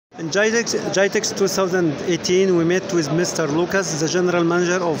In Jايتكس 2018, we met with Mr. Lوكاس, the general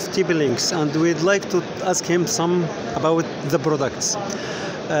manager of TP-Links, and we'd like to ask him some about the products.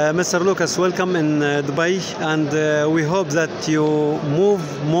 Mr. Lوكاس, welcome in Dubai, and we hope that you move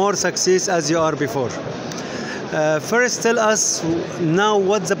more success as you are before. First, tell us now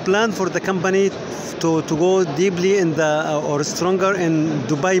what's the plan for the company to go deeply in the or stronger in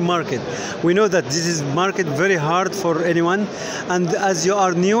Dubai market. We know that this is market very hard for anyone, and as you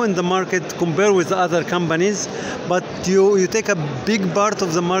are new in the market compared with other companies, but you take a big part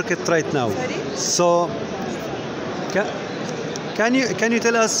of the market right now. So can you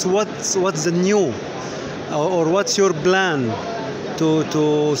tell us what's the new or what's your plan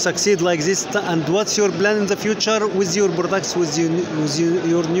to succeed like this, and what's your plan in the future with your products, with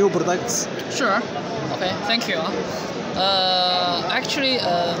your new products? Sure. Okay, thank you. Actually,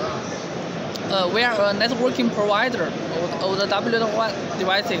 we are a networking provider of the W1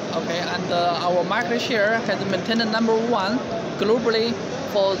 devices. Okay, and our market share has maintained #1 globally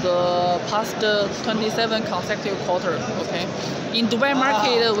for the past 27 consecutive quarters. Okay, in Dubai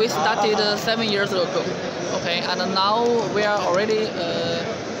market we started 7 years ago. Okay, and now we are already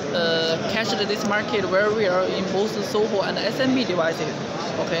catched this market where we are in both SOHO and SMB devices.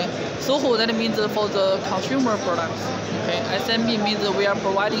 Okay, SOHO, that means for the consumer products. Okay, SMB means we are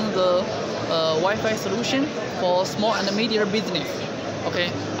providing the Wi-Fi solution for small and medium business. Okay,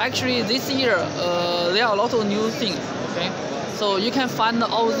 actually this year there are a lot of new things. Okay, so you can find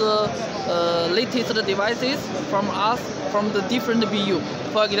all the latest devices from us from the different BU.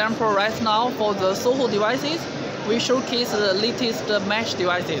 For example, right now for the SOHO devices, we showcase the latest mesh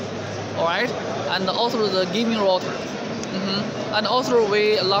devices, all right, and also the gaming router. And also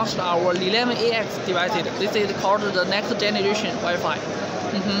we launched our 11AX devices. This is called the next generation Wi-Fi.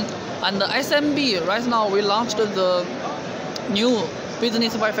 And the SMB, right now we launched the new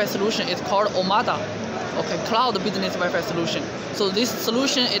business Wi-Fi solution. It's called Omada. Okay, cloud business Wi-Fi solution. So this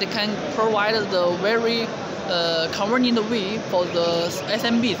solution, it can provide the very convenient way for the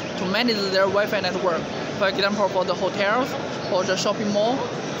SMBs to manage their Wi-Fi network. For example, for the hotels, for the shopping mall,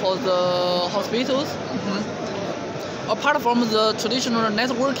 for the hospitals. Apart from the traditional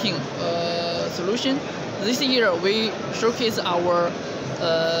networking solution, this year we showcase our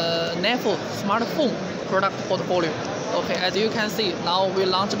NEFO smartphone product portfolio. Okay, as you can see, now we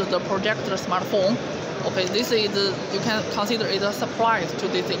launched the projector smartphone. Okay, this is you can consider it a surprise to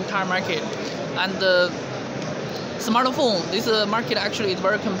this entire market. And smartphone, this market actually is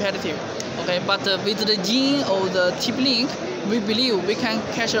very competitive. Okay, but with the gene of the TP-Link, we believe we can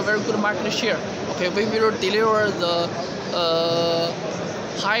catch a very good market share. Okay, we will deliver the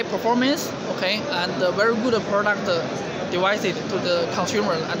high performance, okay, and very good product devices to the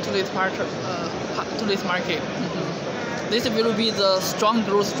consumer and to this market. This will be the strong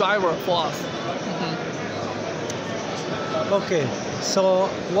growth driver for us. Okay, so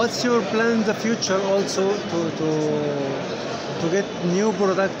what's your plan in the future also to get new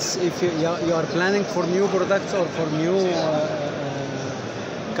products? If you are planning for new products or for new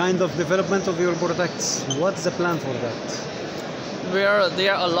kind of development of your products, what's the plan for that?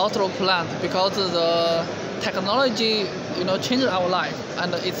 There are a lot of plans because the technology, changed our life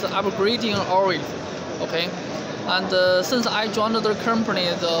and it's upgrading always. Okay, and since I joined the company,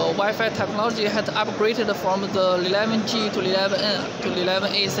 the Wi-Fi technology had upgraded from the 11G to 11N to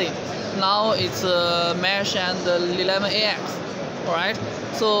 11AC. Now it's mesh and 11AX. All right,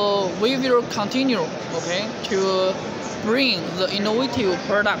 so we will continue, okay, to bring the innovative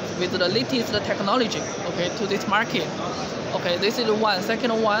product with the latest technology, okay, to this market. Okay, this is one.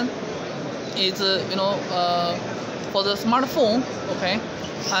 Second one is for the smartphone, okay,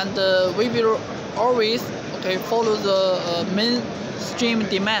 and we will always follow the mainstream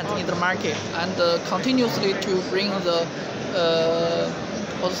demand in the market and continuously to bring the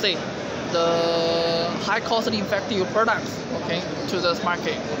the high cost effective products, okay, to this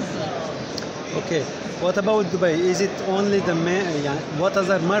market. Okay, what about Dubai? Is it only the main? What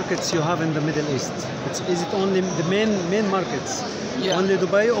other markets you have in the Middle East? Is it only the main markets? Yeah. Only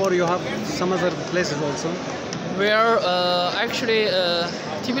Dubai, or you have some other places also? Where actually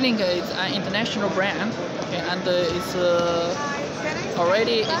TP-Link is an international brand, okay, and it's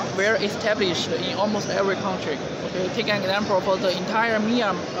already well established in almost every country. Okay, take an example for the entire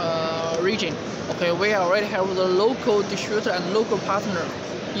MEA region. Okay, we already have the local distributor and local partner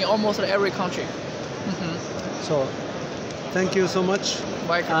in almost every country. So, thank you so much.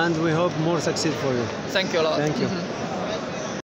 Welcome. And we hope more success for you. Thank you a lot. Thank you.